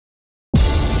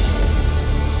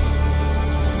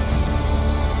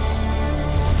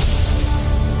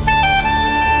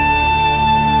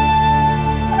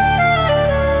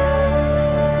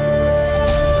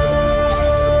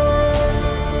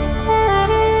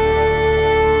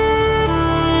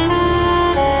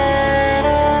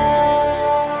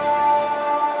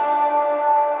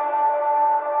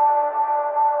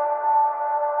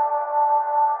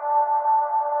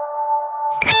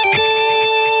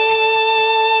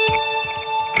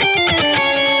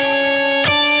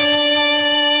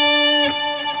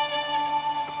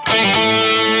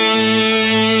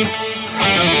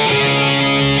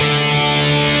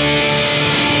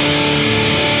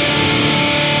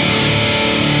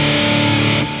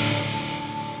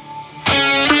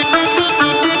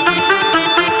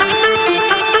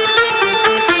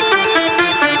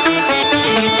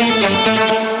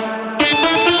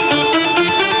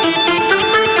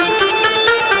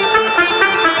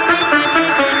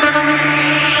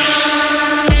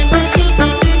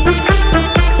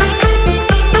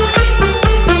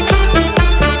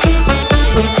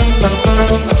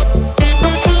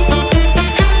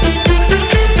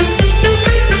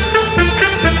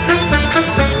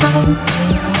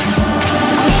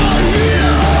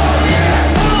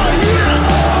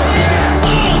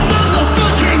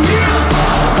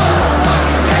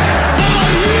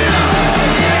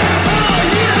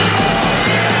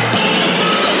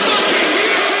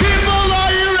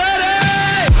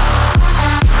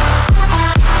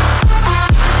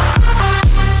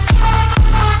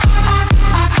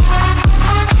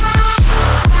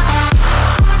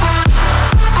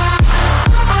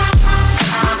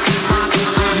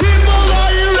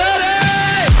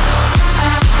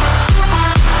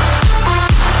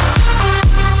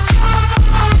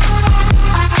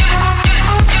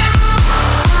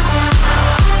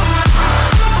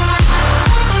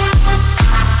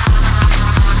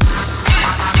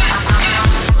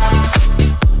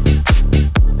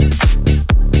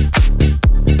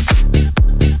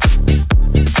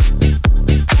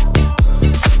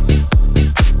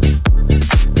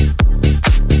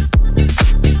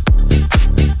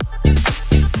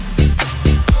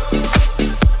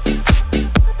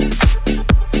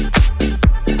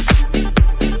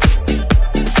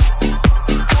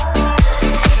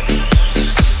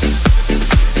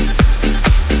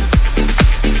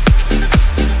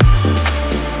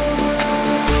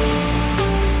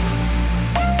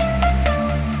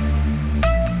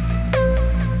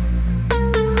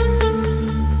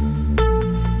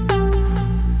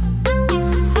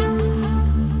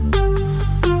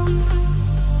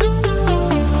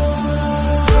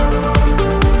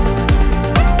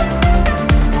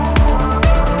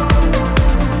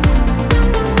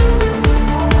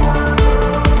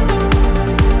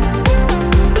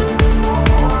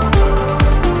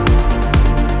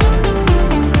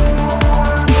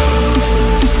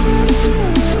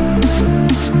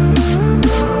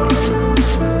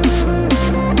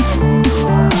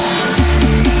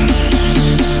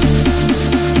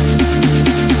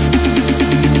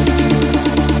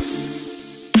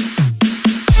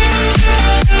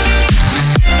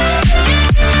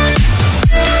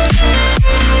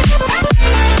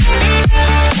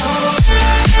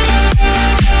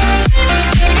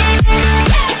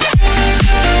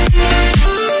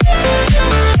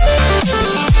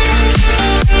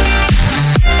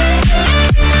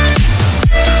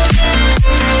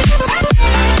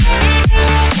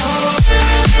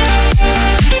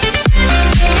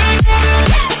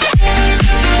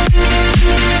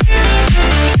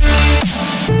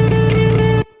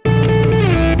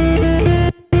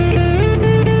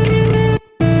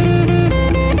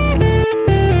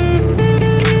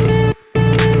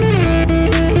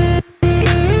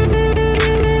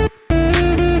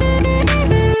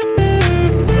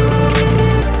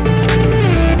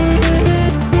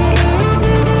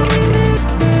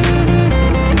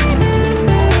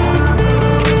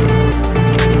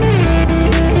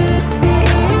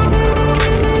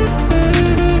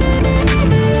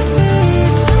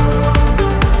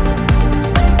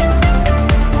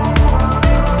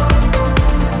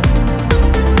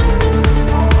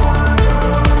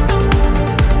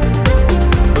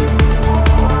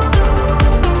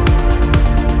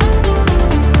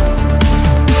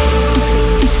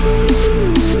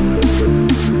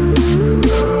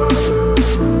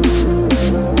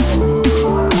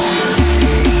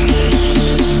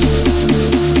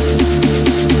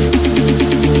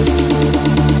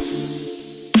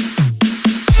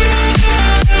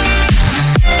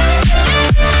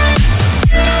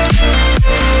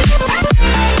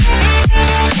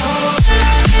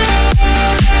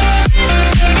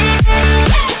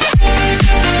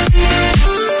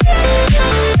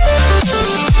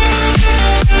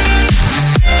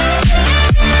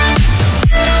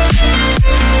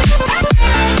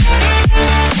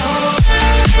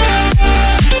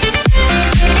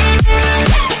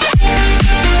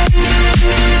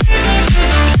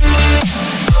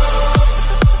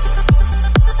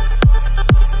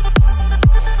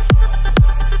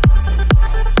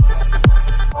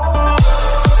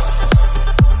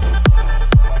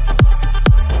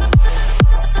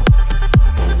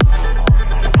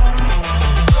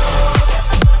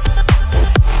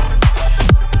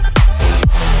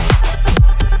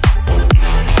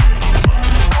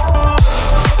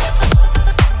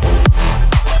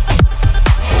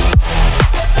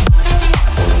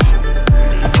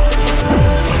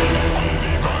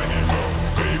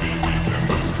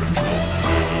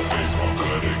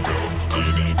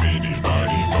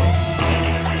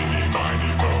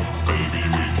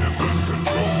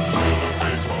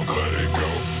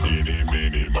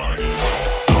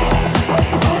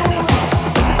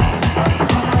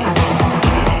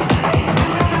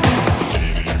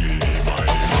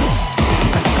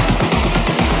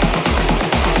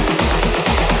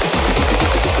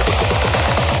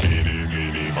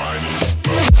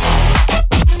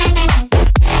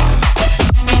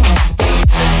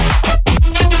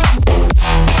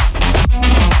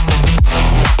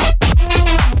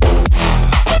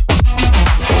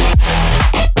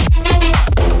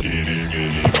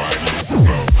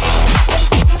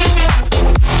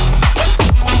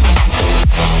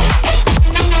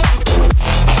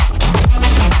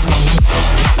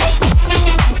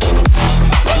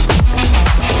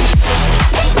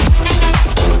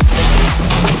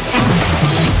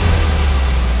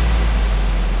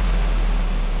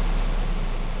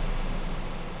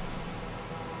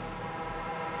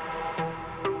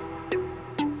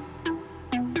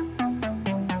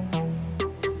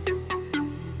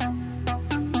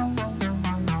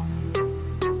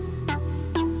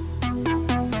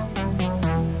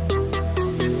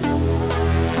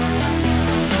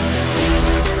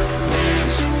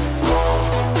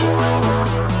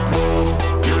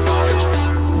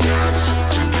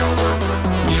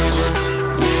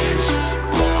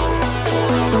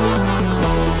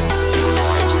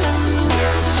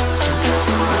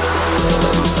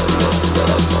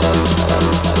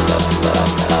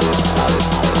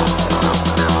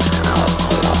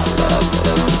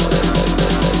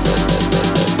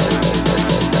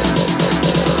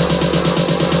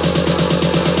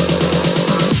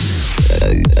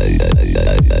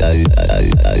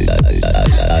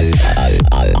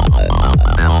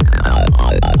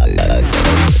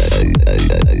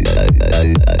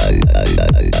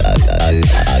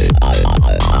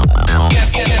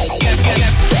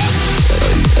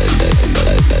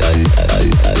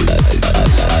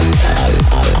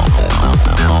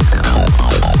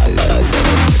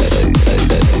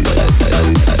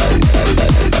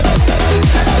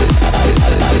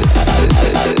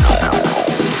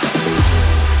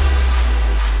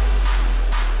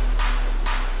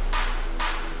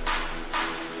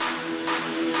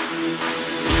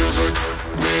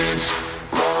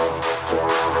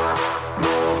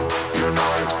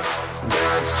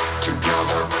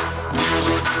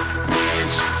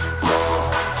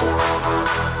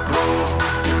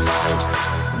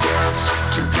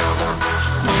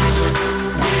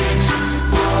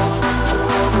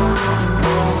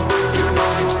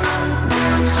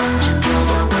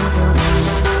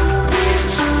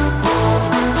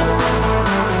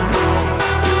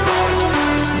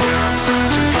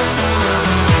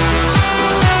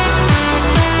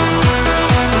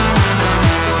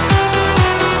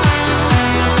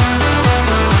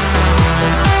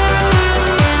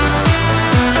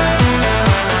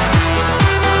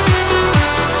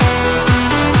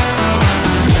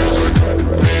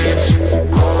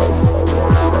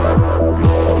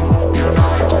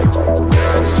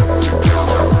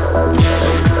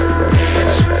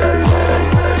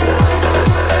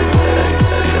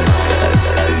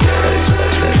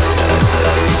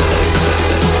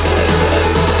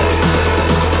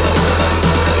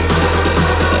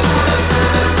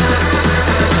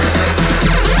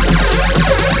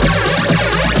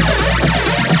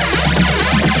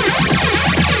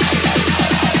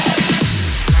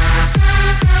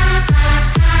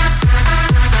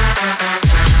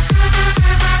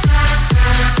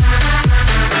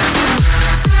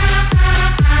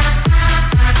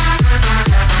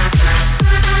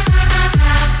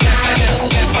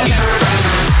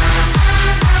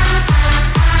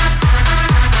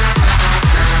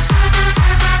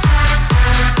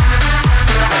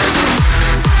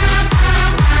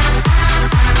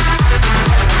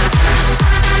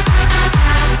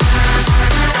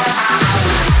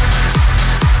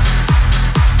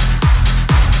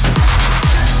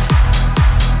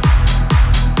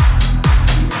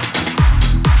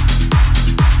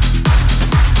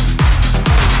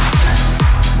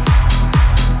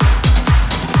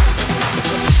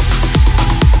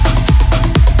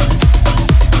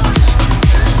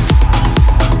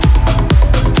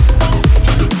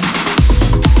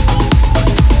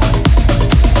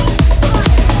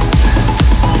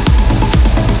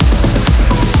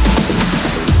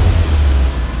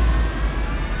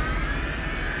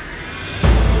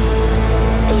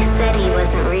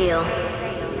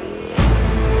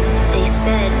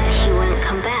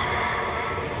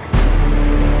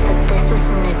this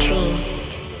in a dream,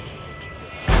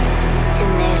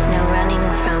 and there's no running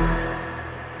from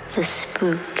the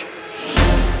spook.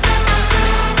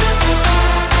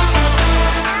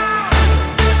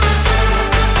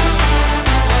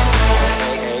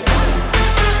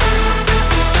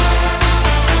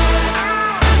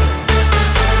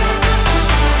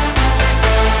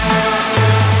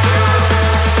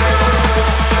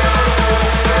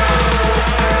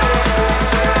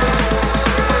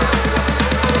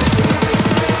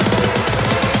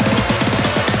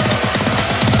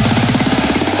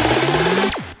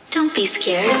 Don't be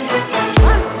scared.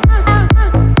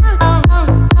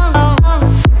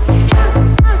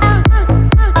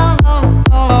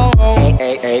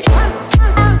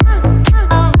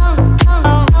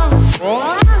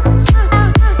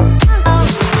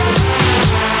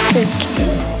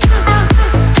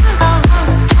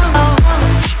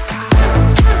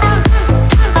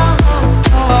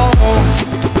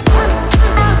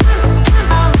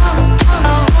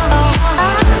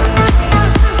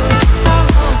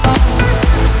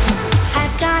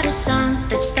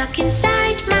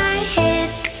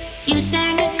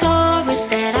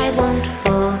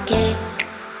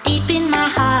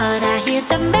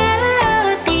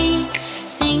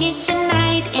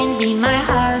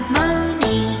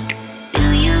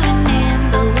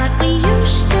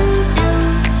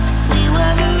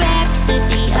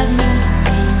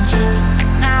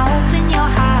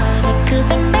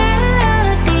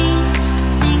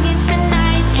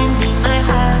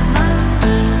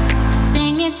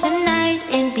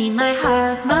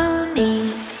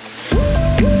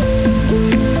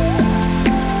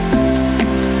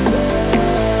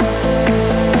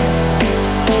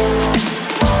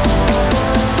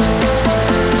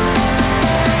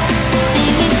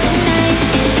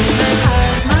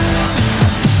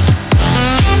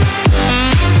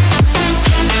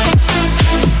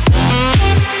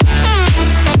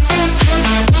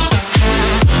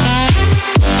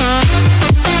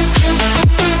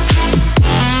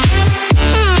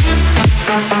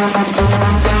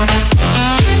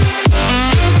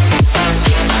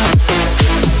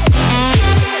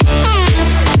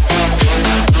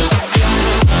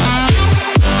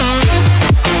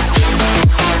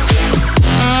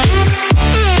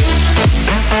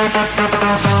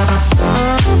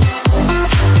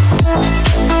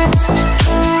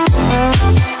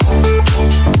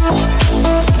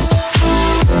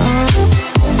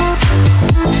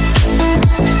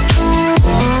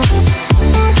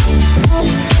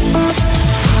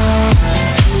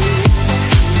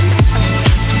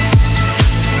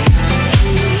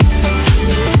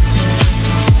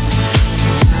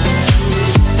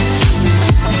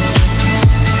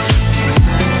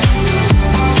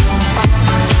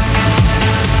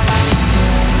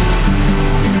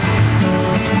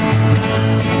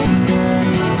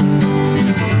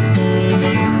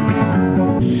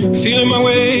 Feeling my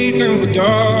way through the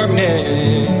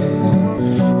darkness,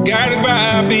 guided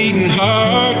by a beating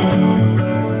heart.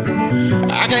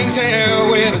 I can't tell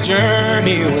where the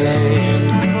journey will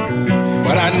end,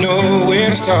 but I know where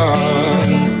to start.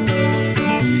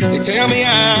 They tell me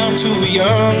I'm too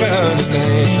young to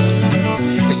understand.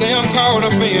 They say I'm caught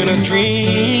up in a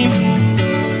dream.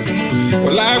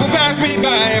 Well, life will pass me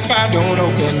by if I don't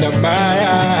open up my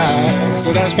eyes.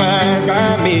 So that's fine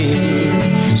by me.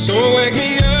 So wake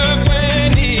me up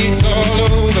when it's all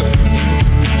over,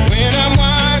 when I'm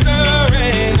wiser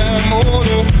and I'm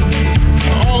older.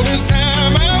 All this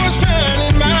time I was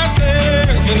finding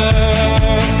myself and I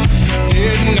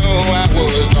didn't know I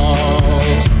was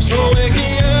lost. So wake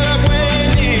me up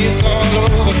when it's all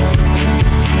over,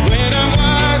 when I'm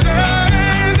wiser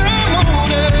and I'm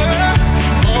older.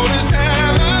 All this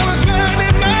time I was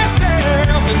finding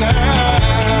myself and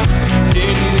I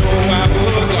didn't know I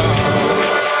was lost.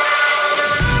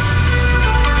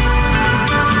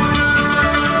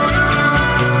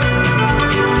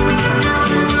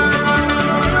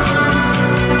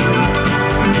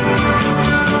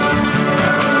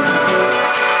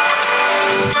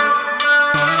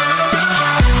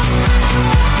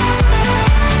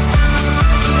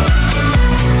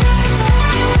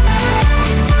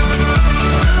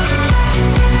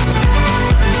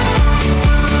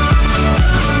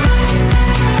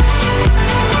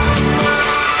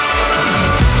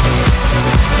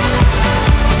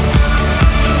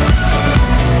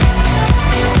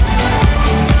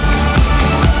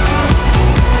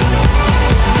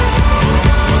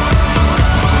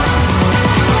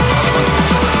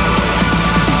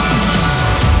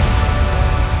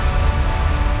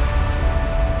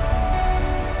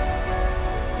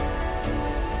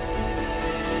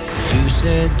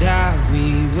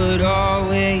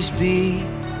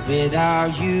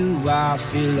 Without you, I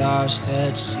feel lost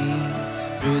at sea.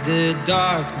 Through the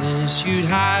darkness, you'd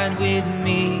hide with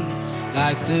me.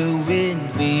 Like the wind,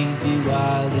 we'd be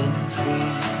wild and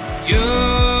free. You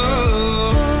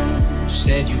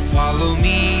said you'd follow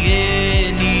me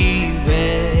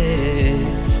anywhere,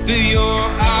 but your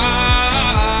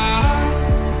eyes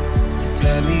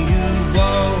tell me you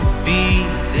won't be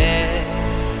there.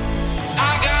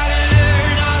 I gotta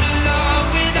learn how to love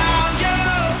without you.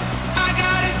 I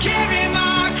gotta carry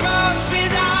my cross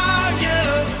without you.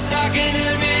 Stuck in a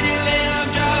middle and I'm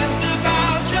just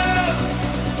about to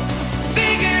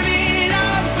figure it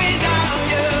out without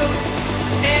you.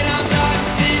 And I'm not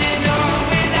sitting on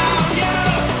without you.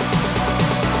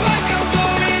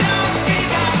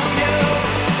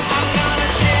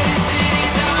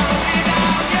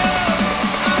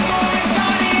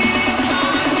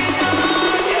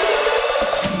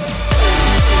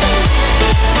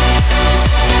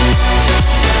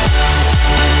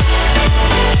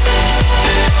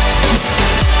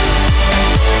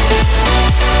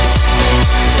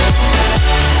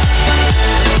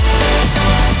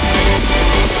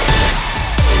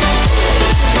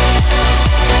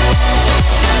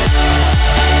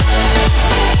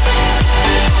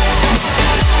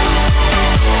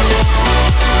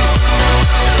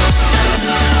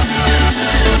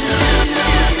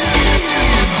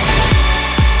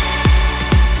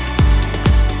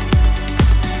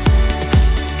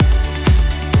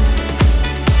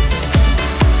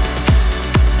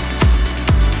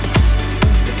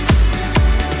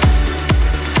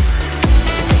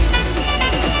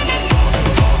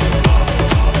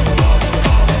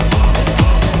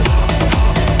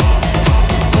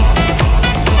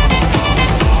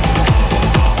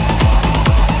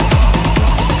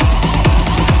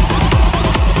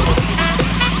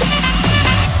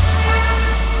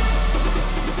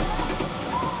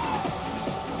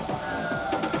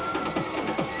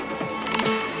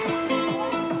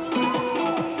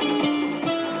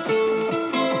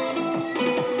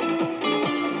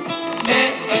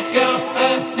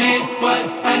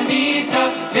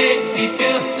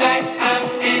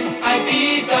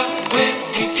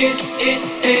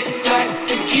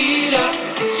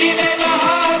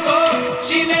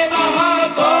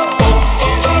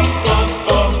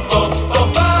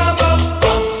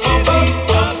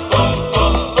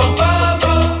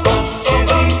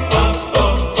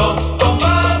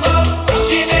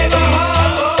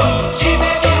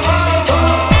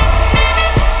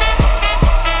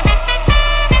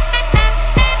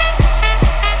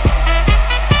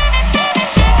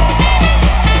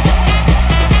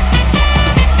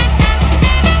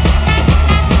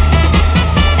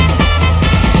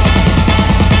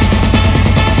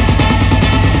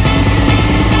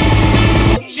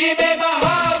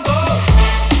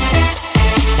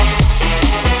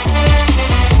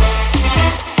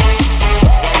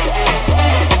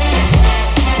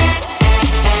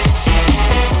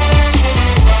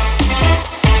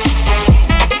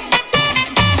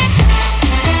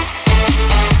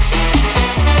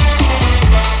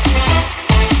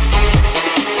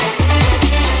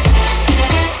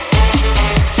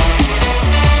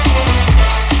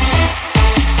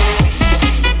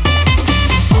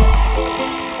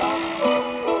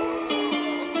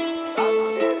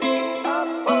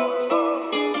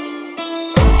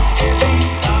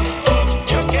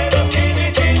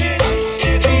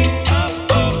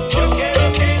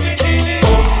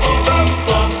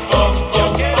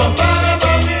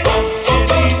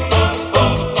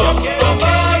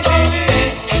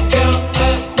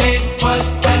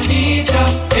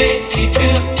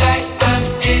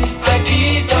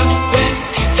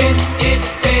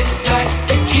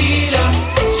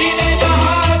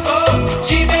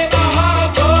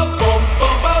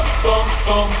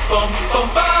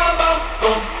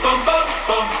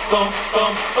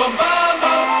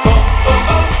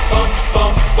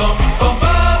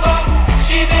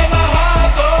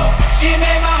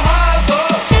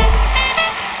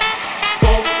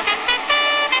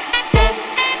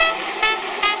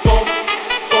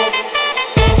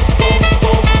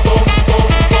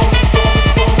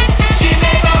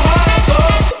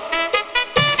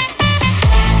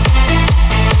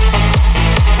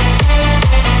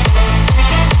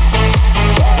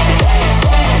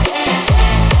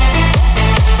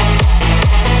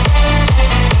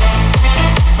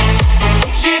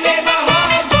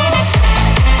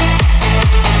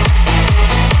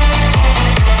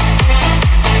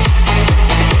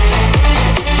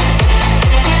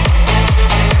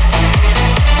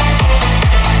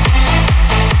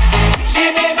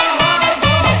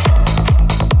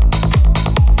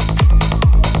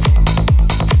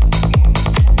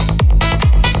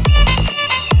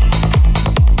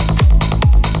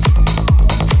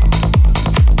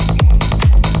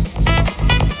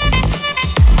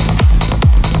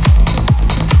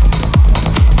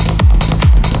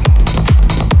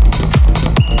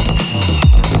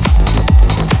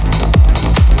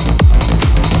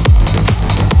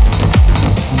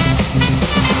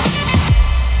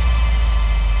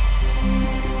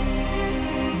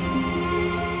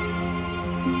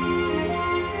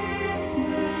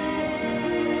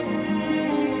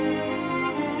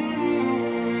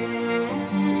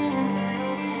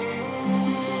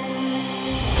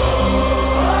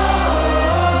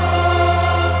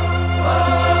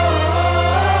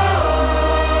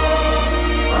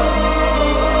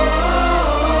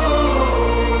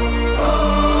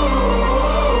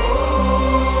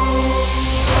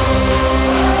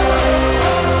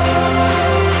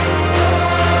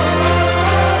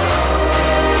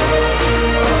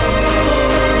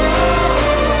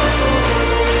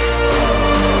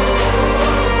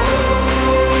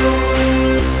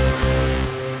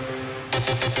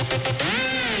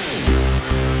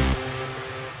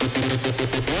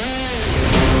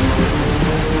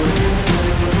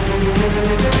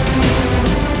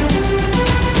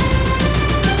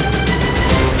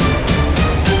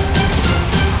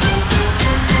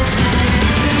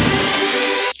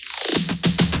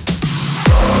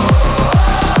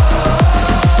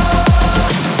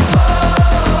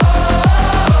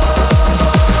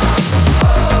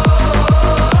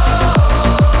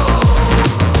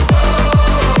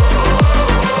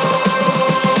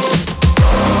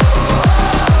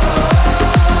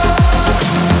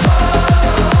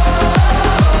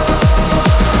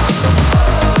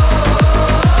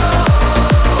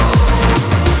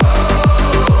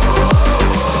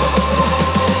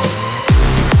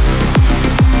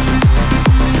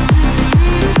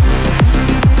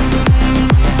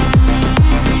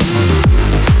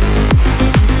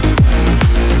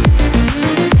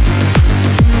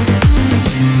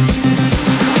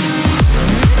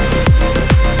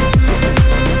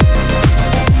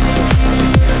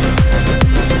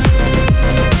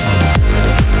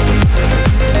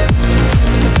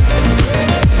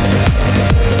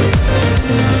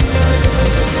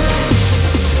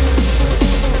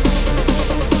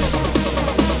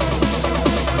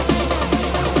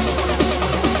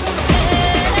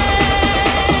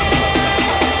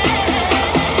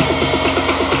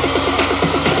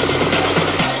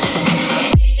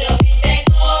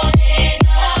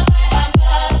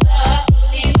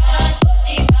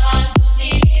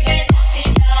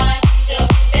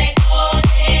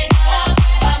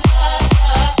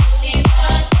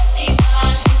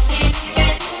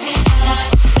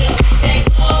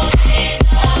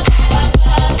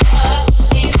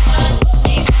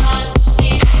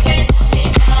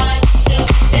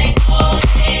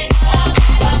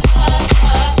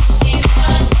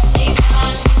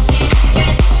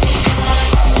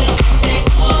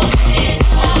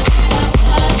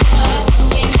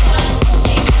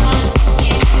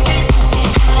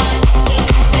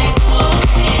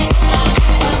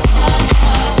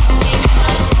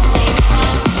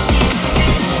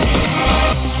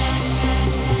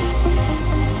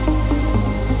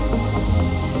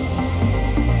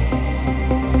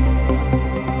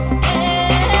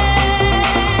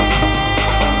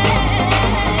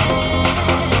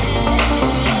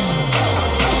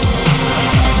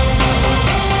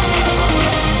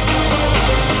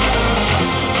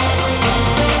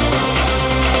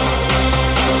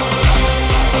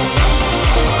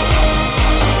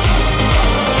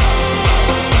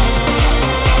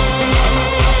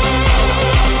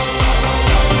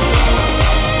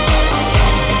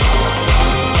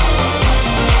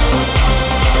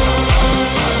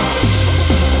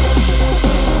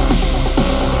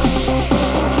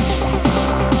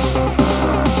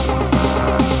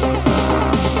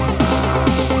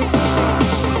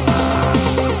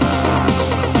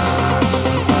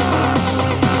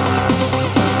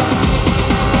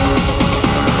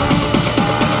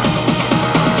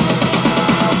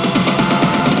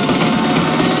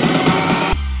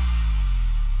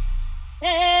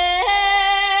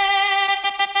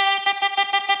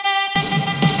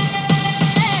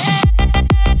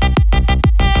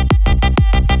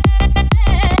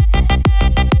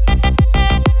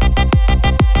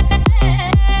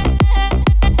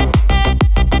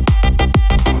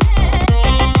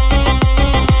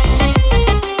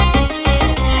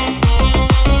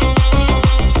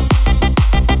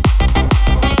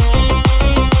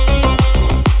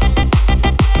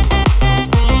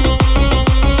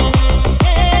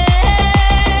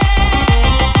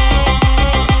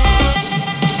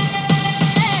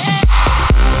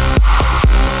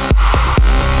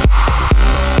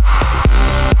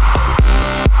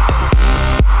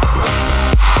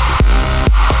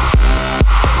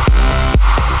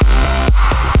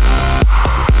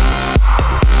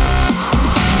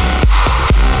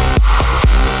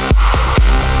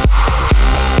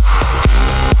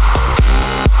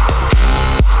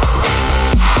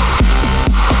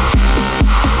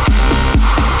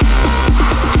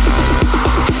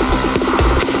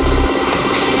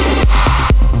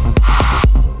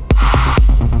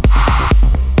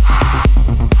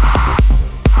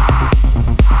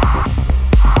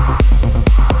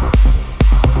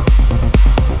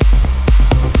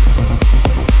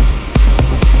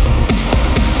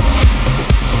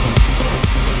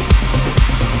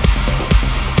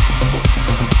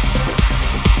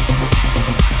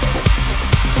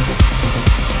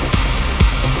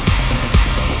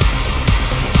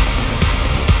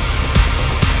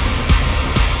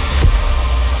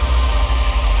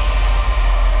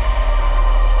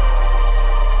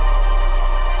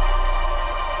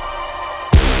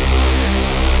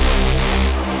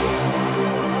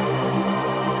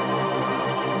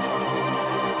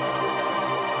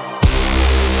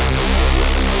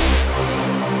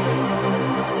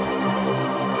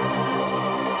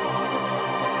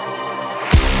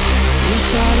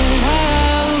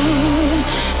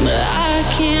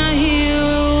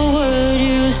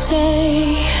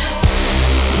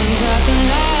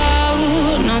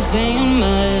 saying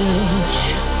much.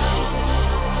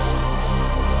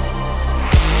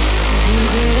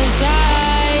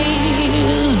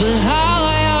 Criticize, but how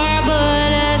your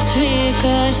bullets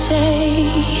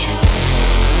ricochet.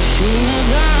 Shoot me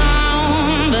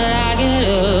down, but I get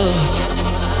up.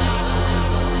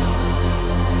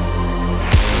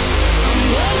 I'm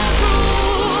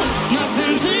bulletproof,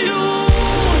 nothing to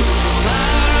lose.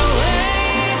 Far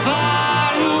away,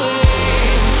 far away.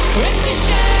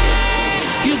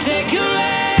 Ricochet, you take your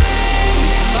aim.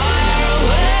 Far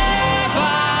away,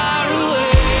 far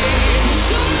away. You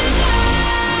shoot me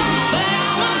down, but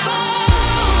I won't fall.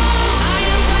 I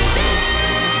am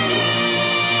titanium.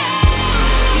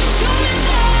 You shoot me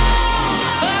down,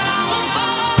 but I won't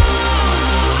fall.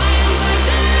 I am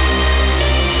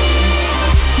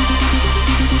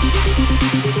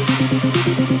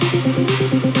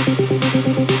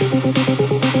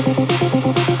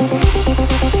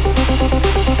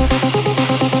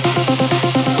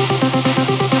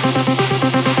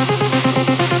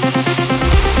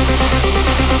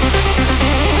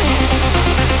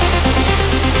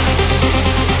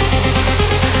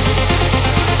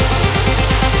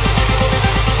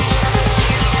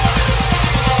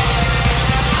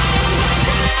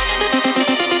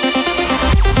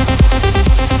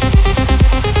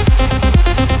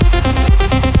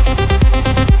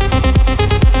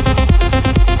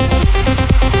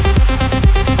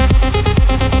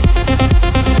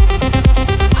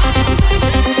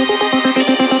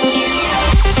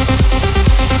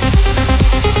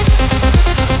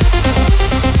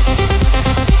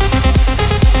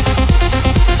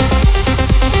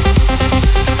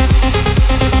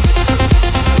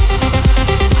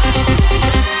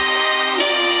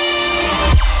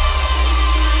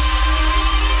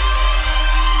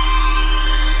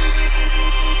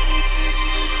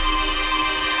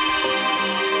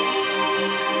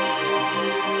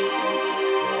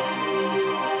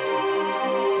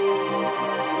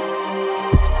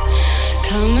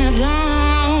coming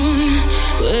down,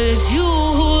 but it's you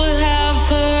who have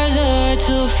further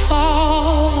to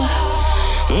fall.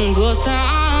 Ghost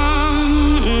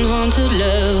town, haunted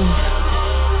love.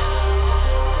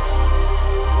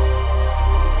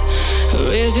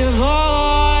 Raise your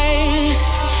voice.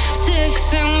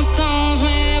 Sticks and stones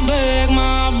may break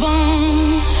my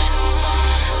bones.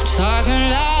 Talking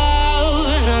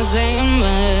loud, not saying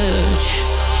much.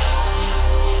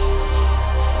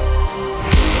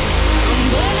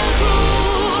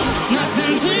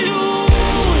 Nothing to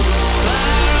lose.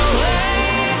 Far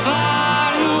away,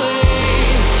 far away.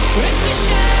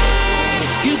 Ricochet,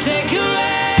 you take your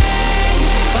aim.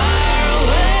 Far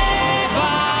away,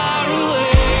 far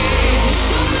away. You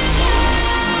shoot me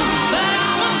down, but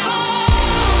I won't fall.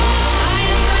 I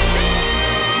am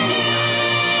titanium.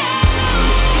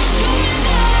 You shoot me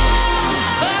down,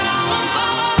 but I won't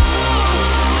fall.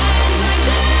 I am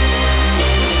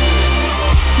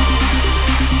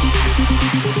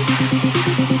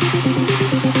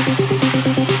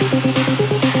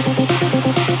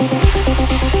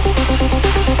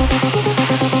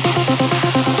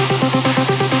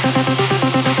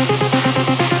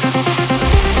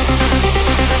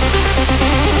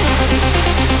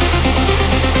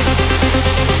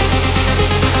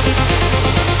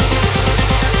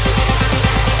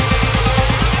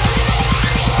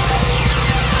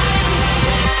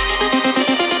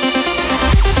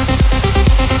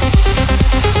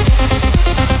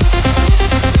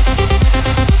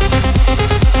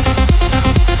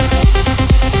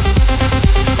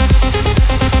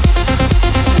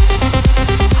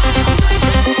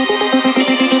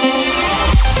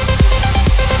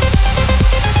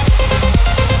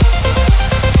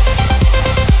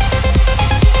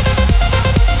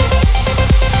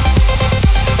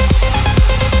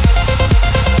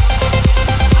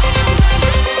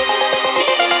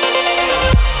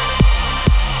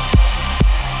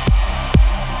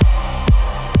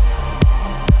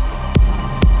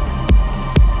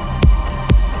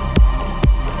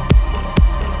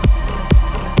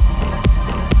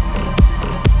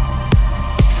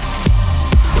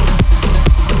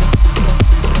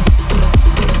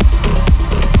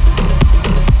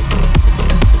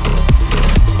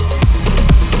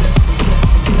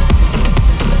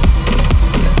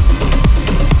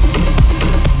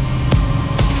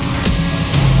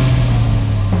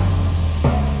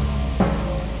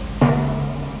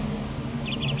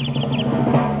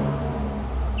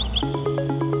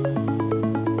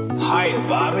Hiya,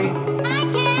 Bobby. Hi,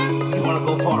 Ken. You wanna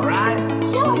go for a ride?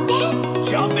 Sure, Ken.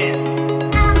 Jump in.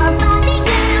 I'm a Barbie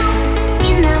girl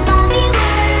in the Barbie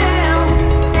world.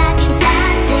 Life in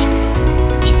plastic,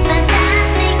 it's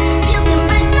fantastic. You can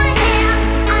brush my hair,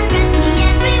 undress me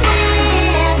everywhere.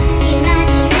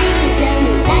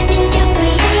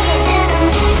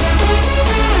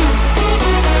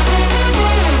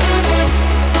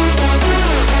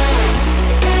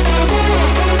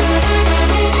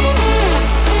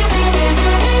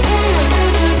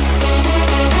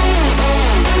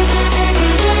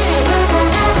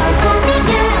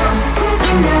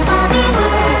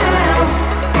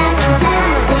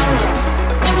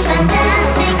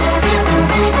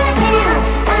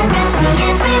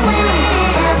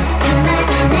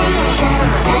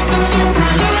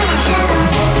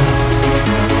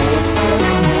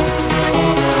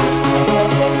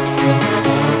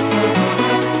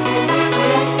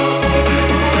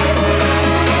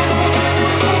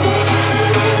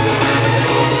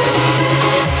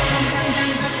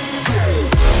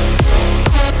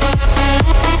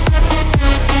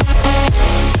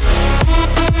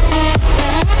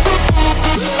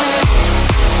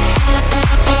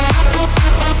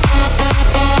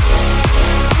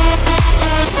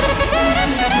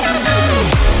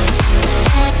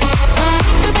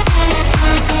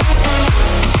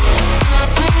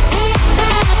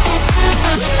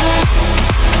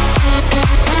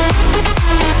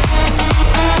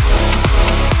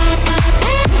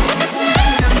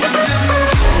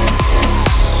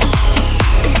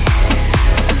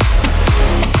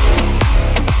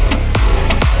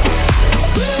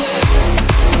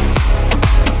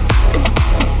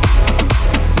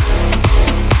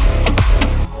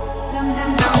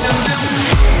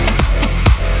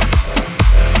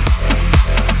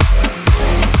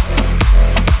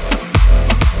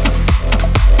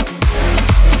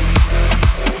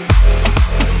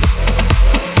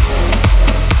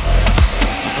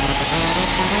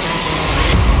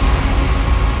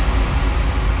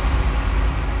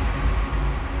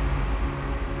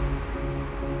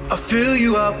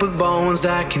 up with bones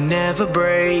that can never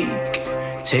break.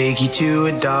 Take you to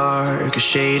a darker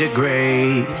shade of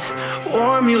gray.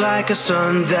 Warm you like a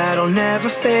sun that'll never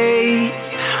fade.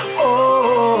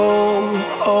 Oh,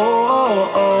 oh,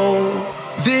 oh,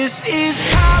 oh. This is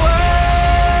power.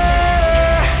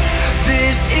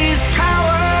 This is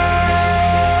power.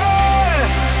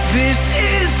 This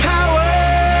is power.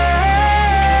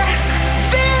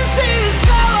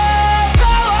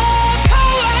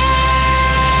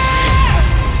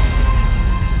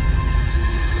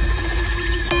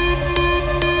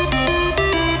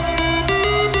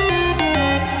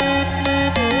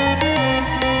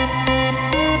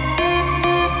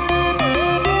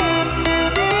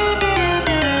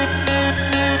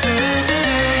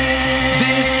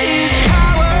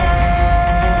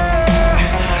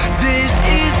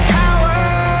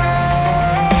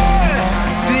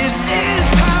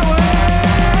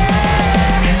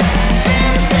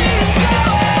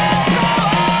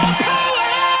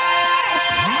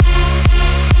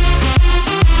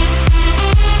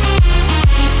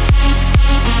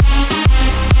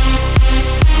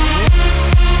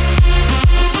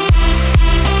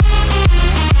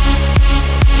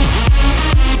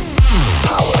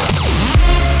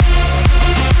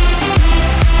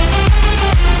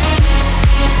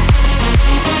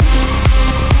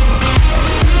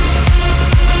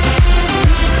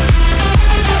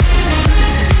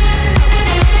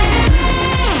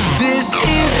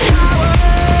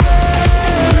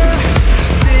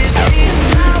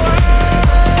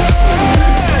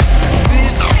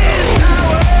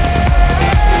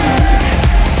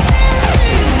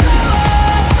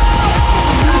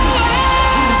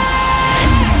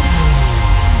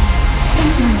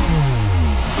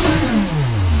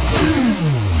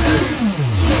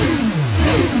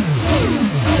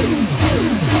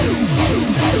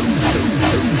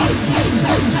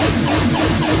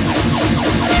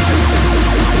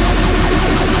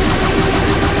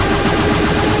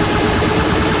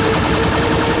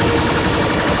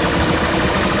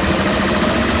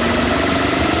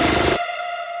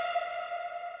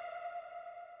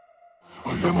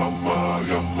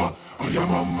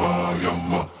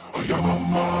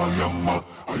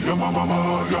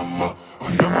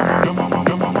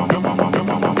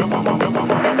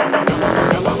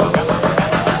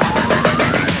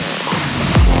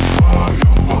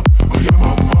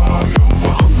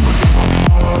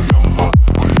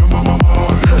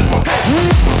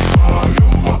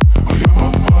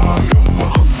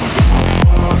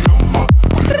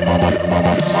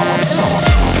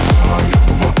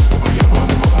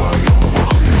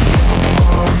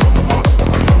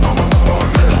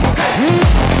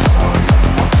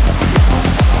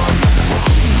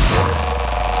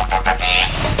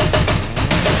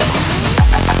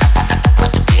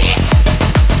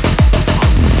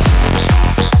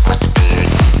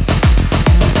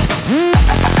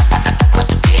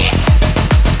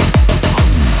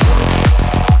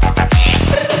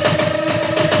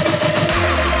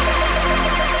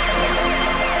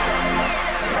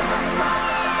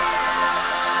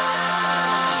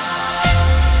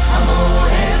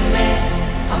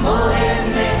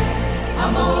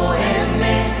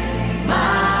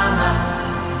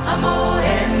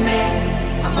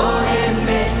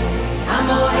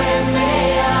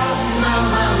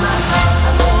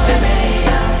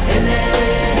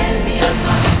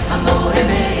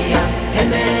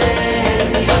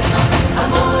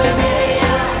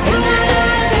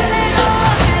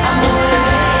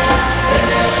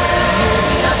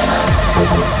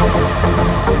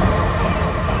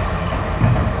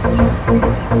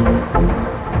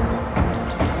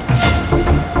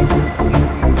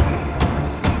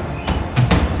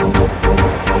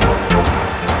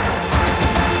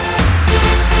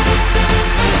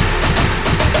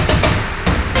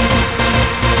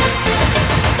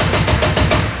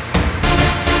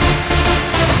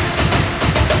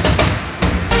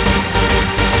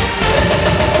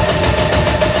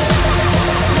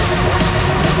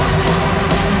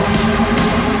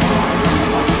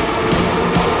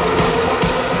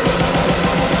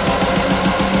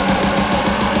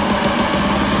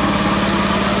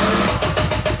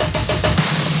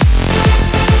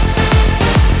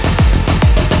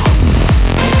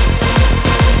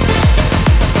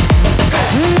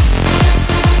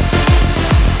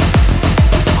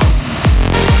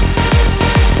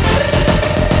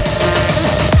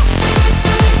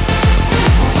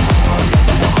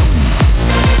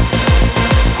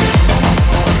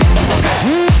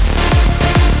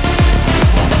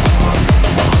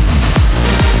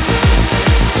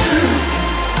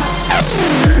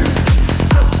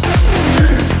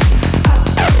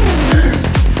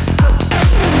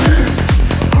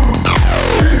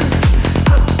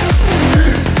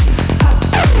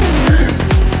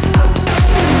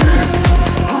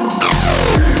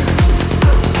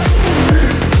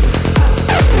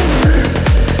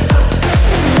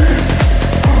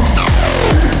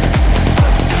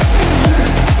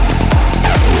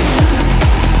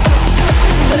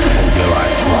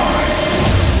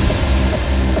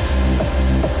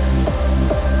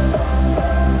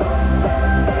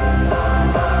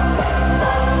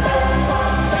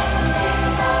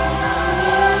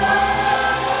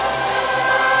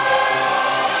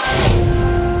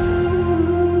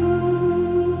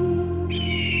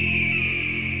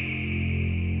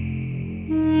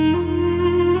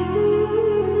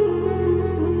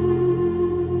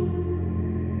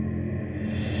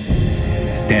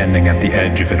 standing at the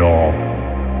edge of it all,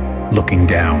 looking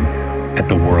down at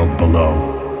the world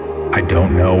below. I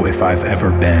don't know if I've ever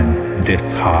been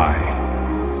this high.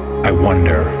 I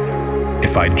wonder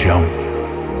if I jump,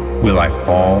 will I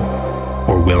fall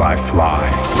or will I fly?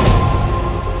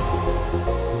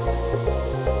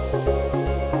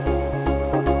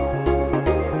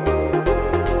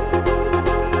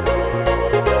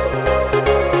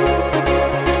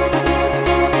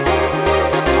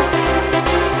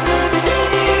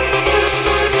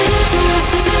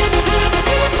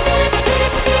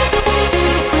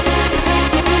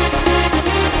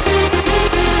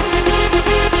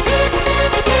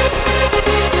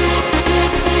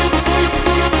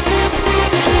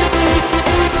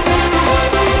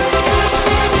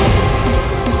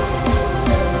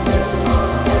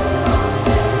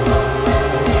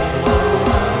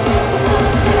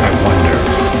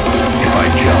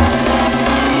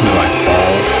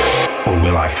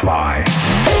 Fly.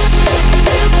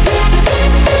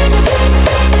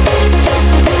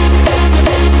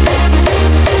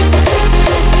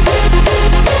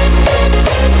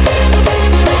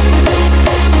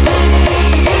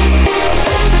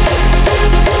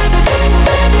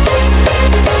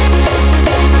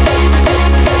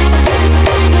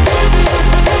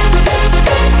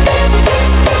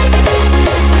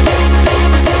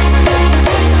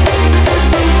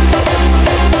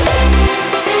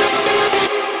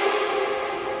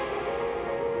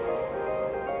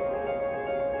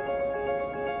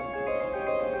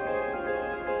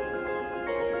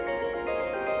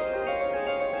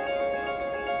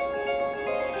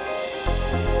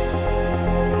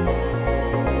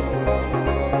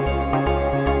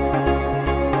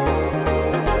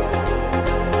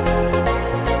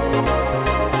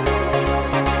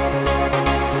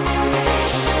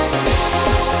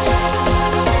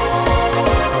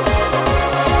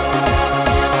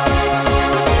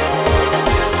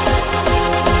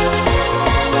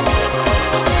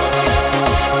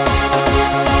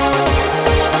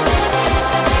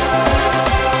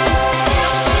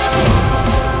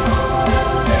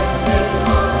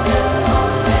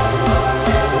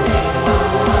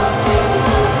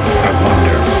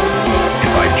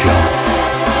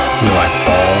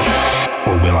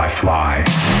 Fly.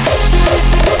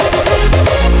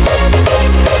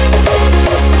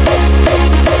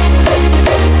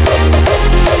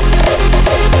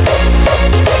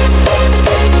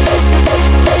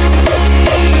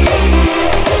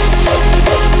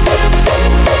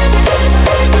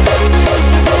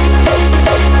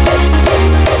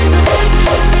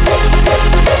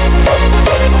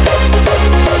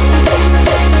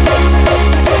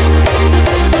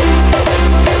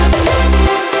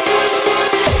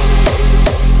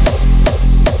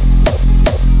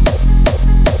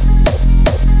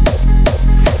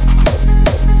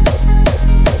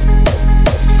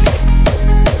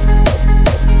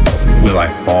 Will I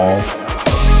fall?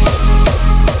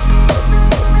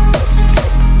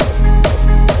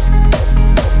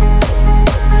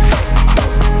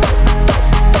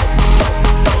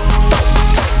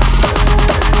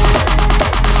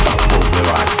 Or will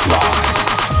I fly?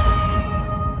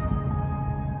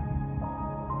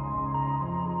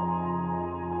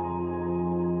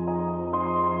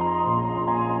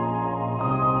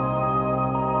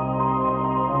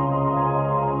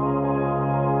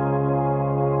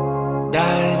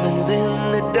 Diamonds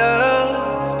in the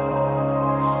dust,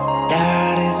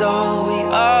 that is all we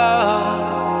are.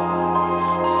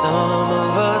 Some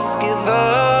of us give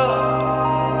up,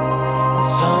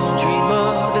 some dream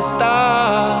of the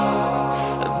stars.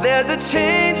 There's a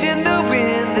change in the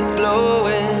wind that's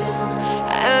blowing,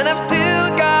 and I've still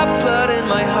got blood in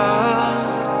my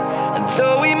heart. And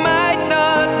though we might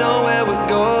not know where we're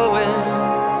going,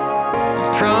 I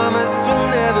promise we'll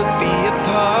never be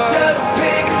apart. Just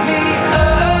pick me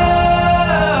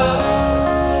up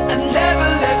and never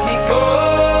let me go.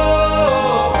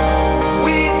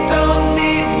 We don't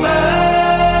need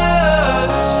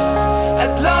much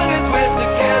as long as we're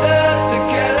together,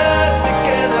 together,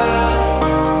 together.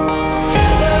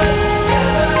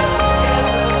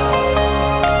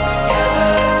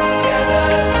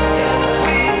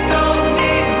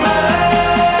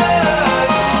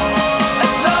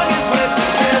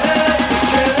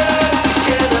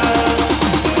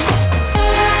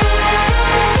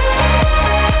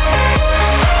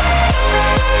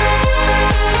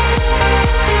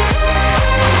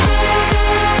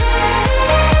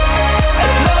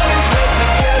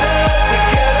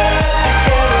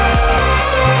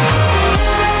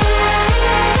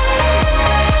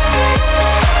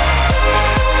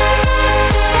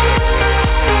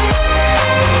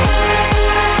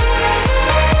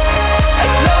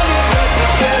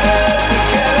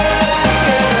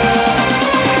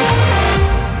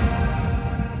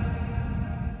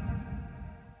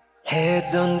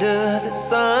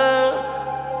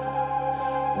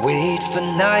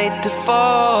 to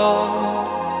fall.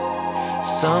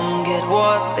 Some get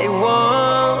what they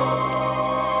want,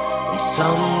 and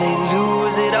some they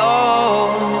lose it all.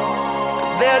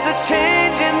 There's a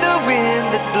change in the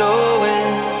wind that's blowing,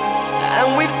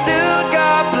 and we've still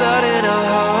got blood in our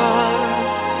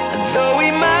hearts. And though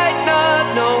we might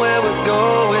not know where we're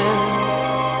going,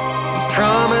 we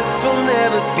promise we'll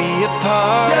never be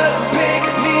apart. Just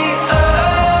pick